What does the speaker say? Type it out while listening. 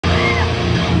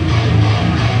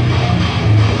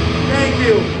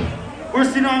We're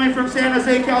Sunami from San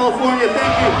Jose, California.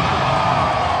 Thank you.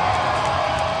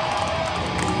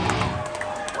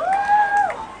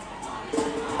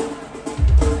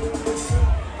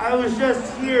 I was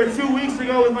just here 2 weeks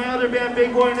ago with my other band,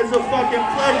 Big Boy, and it's a fucking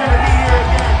pleasure to be here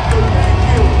again. So thank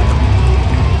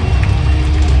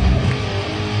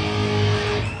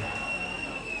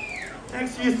you.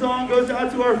 Next few song goes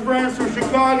out to our friends from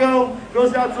Chicago.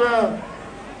 Goes out to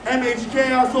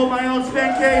MHK. I sold my own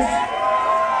spin case.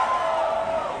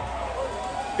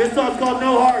 This song's called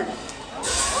No Heart.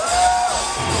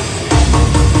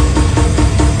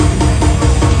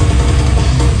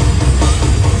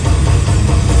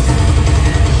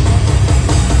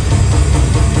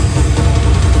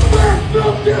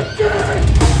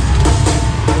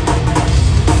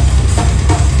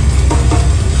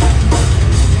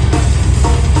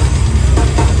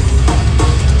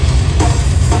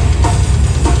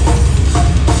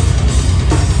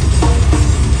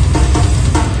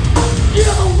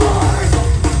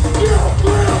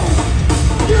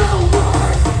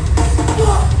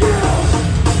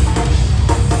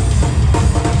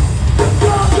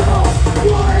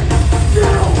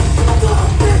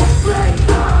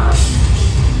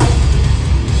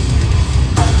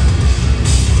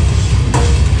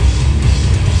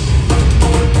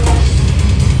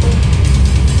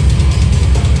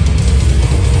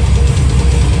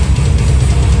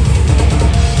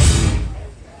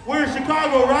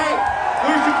 Chicago, right?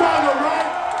 We're Chicago, right?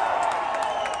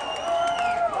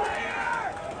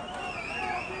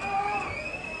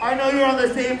 I know you're on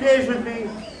the same page with me.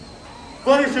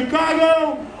 But in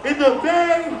Chicago, in the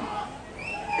Bay,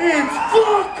 it's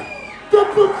fuck the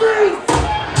police!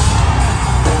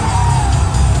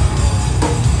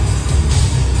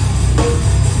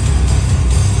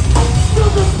 From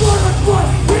the blood of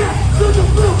blood!